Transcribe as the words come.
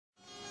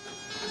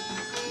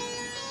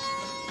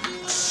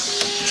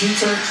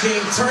T-Turn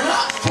King, turn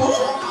up,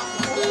 fool.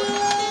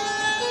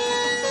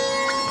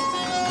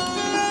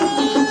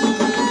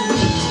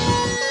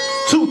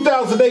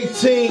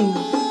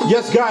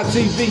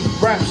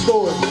 YesgodTv, rap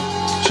story,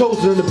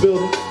 chosen in the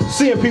building,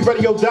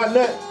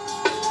 cmpradio.net.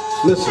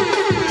 Listen,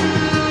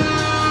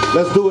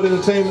 let's do it,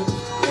 entertainment.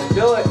 Let's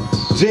do it.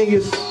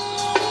 Genius.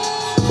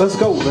 Let's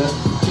go, man.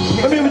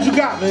 Let me hear what you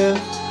got, man.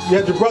 You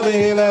had your brother in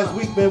here last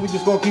week, man. We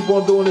just gonna keep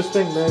on doing this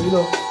thing, man. You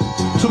know,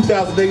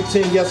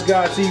 2018,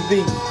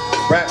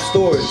 YesgodTv, rap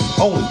stories,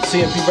 only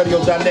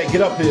cmpradio.net.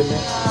 Get up here, man.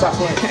 Stop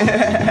playing.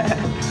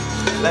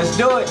 Let's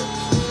do it.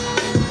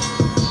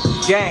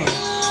 Gang.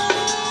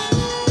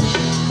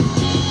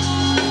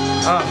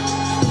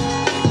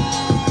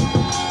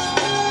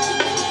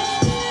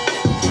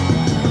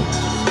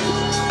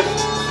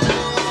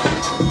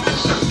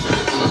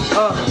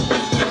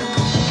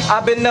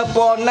 I've been up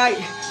all night.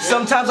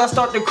 Sometimes I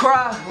start to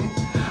cry.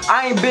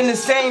 I ain't been the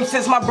same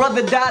since my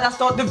brother died. I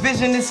start to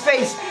vision his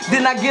face.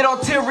 Then I get all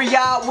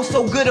teary-eyed. What's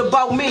so good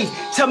about me?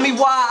 Tell me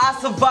why I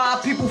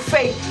survive. People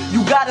fake.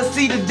 You gotta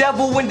see the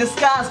devil in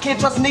disguise. Can't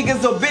trust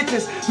niggas or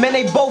bitches. Man,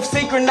 they both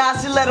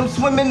synchronized. You let them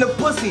swim in the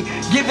pussy.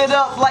 Give it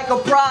up like a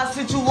prize.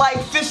 Since you like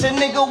fishing,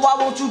 nigga, why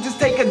won't you just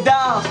take a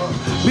dive?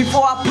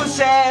 Before I push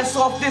your ass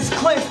off this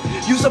cliff.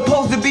 You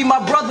supposed to be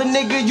my brother,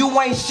 nigga. You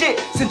ain't shit.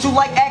 Since you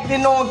like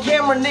acting on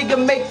camera, nigga,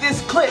 make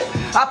this clip.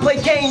 I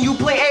play Kane, you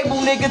play Abel,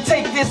 nigga,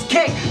 take this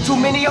cake. Too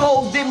many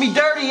hoes did me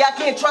dirty, I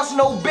can't trust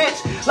no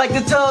bitch. Like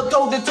the tub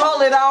told the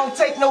toilet, I don't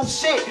take no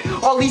shit.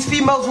 All these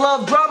females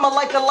love drama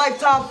like a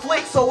Lifetime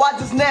flick. So I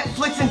just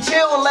Netflix and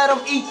chill and let them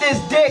eat this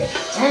dick.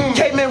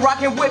 Came in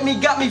rocking with me,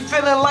 got me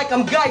feeling like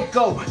I'm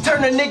Geico.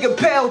 Turn a nigga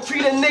pale,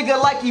 treat a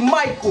nigga like he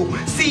Michael.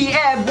 See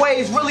ad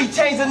ways, really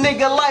change a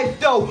nigga life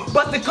though.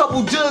 Bust a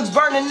couple jugs,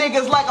 burning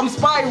niggas like I'm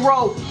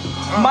Spyro.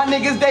 My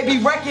niggas, they be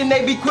wrecking,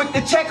 they be quick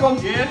to check him.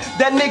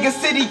 That nigga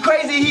city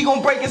crazy, he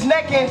gon' break his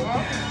neck in.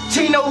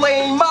 Chino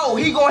lay him out,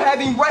 he gon' have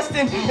him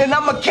resting. And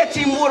I'ma catch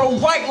him with a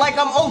right like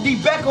I'm O.D.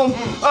 Beckham.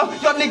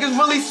 Y'all niggas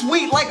really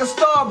sweet like a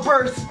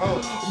starburst.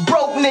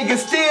 Broke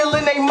niggas still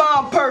in they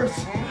mom purse.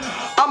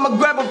 I'ma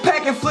grab a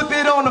pack and flip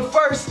it on the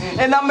first.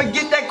 And I'ma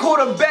get that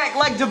quarterback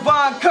like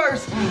Javon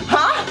Curse.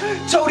 Huh?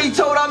 Chody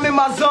told I'm in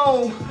my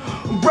zone.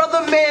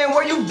 Brother man,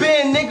 where you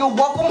been, nigga?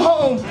 Welcome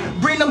home.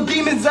 Bring them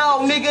demons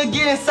out, nigga,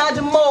 get inside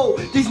your mold.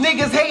 These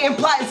niggas hating,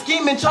 plotting,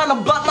 scheming, trying to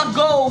block my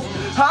goals.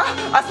 Huh?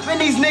 I spin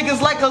these niggas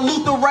like a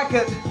Luther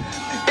record.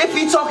 If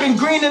he talking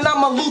green, then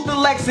I'm a Luther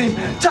Lexing.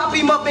 Chop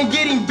him up and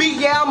get him beat,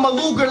 yeah, I'm a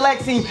Luger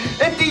Lexing.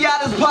 Empty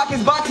out his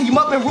pockets, box him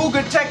up and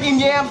Ruger check him,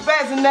 yeah, I'm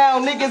fazzing now.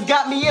 Niggas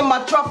got me in my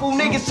truffle,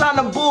 niggas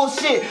tryna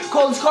bullshit.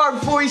 Call his car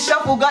before he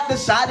shuffle, got the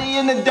shotty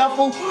in the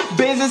duffel.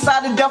 Benz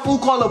inside the duffel,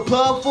 call a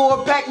plug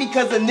for a pack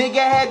because a nigga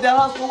had to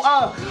hustle.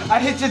 I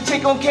hit your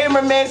chick on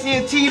camera, man, she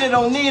a cheater,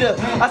 don't need her.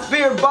 I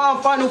spirit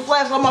bomb, final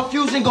flash on my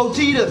fusion, go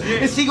Jeter.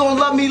 If she gon'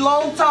 love me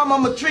long time,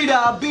 I'ma treat her,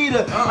 I beat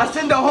her. I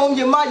send her home,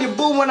 your mind, your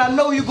boo, when I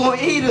know you gon'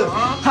 eat her.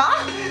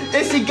 Huh?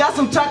 And she got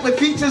some chocolate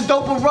features,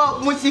 dope her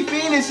up. When she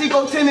feeding, she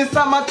go 10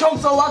 inside my trunk,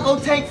 so I go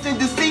tanks and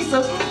decease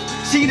her.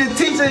 She the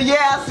teacher,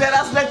 yeah, I said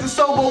I slept the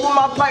sober with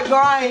my pipe,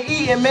 girl, I ain't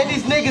eating. Man,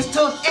 these niggas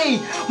took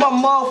E. My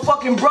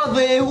motherfucking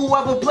brother and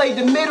whoever played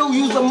the middle,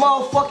 use a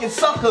motherfucking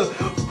sucker.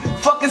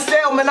 Fucking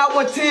salesman, I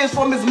want tears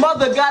from his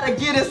mother. Gotta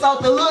get us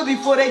out the hood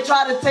before they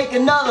try to take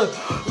another.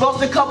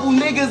 Lost a couple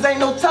niggas, ain't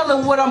no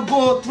telling what I'm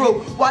going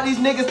through. Why these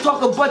niggas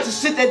talk a bunch of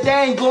shit that they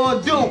ain't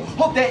gonna do.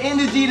 Hope that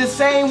energy the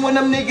same when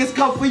them niggas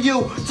come for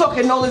you.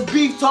 Talking all this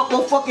beef talk,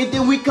 well fuck it,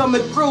 then we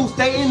coming through.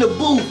 Stay in the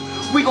booth.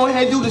 We gon'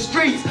 handle the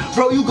streets,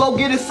 bro, you go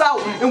get us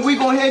out, and we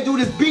gon' handle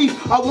this beef.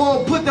 I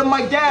won't put the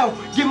mic down,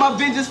 get my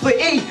vengeance for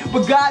E,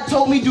 but God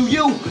told me do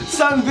you,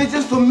 son,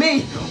 vengeance for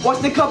me.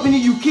 Watch the company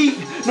you keep,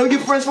 know your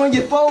friends from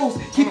your foes.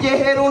 Keep your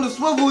head on the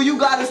swivel, you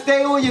gotta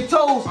stay on your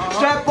toes.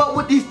 Strap up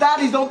with these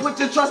thotties, don't put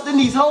your trust in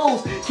these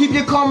hoes. Keep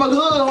your karma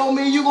hood,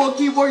 homie, you gon'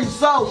 keep where you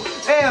sow.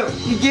 Damn,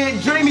 you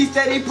get dreamy,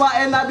 steady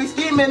plotting, I be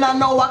scheming. I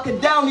know I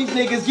could down these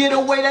niggas, get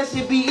away, that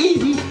shit be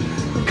easy.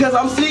 Cause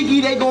I'm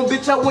sneaky, they gon'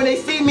 bitch up when they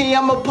see me.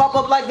 I'ma pop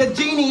up like a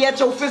genie at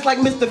your fist like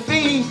Mr.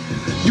 Feed.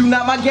 You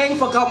not my gang,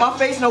 fuck out my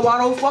face, no I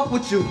don't fuck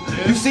with you.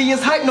 You see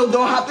it's hype, no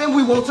don't hop in,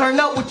 we won't turn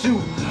up with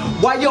you.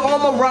 Why your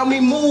arm around me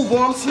move or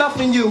I'm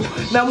snuffing you?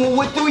 Now when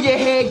we're through your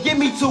head, give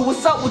me two,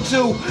 what's up with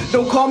you?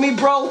 Don't call me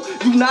bro,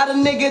 you not a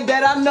nigga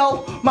that I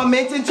know. My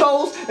man 10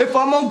 toes, if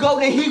I'm on go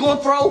then he gon'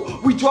 throw.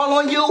 We draw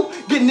on you,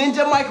 get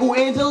Ninja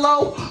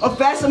Michelangelo. A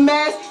faster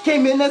mask,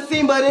 came in the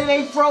scene but it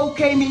ain't fro.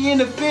 Came me in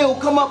the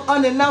field, come up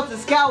unannounced and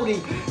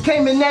scouting.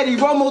 Came in Natty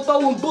Romo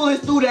throwing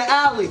bullets through the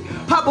alley.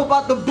 Hop up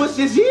out the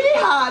bushes,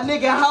 yee-haw,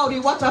 nigga howdy.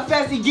 Watch how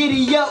fast he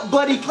giddy up,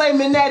 but he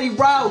claiming that he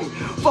rowdy.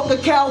 Fuck a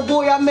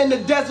cowboy, I'm in the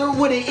desert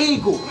with an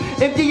eagle.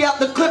 Empty out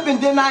the clip and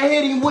then I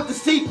hit him with the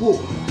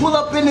sequel. Pull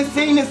up in the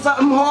scene and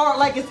something hard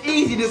like it's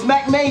easy. This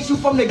Mac main shoot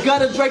from the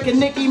gutter, Drake and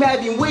Nicki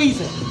had him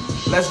wheezing.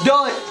 Let's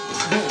do it.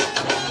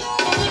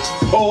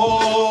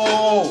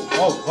 Oh.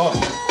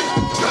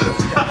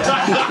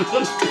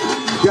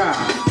 God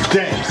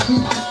damn.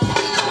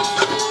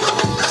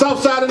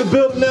 Southside of the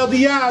building,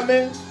 LDI,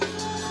 man.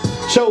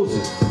 Chosen.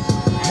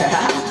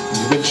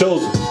 You've been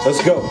chosen.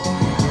 Let's go.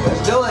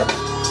 Let's do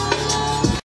it.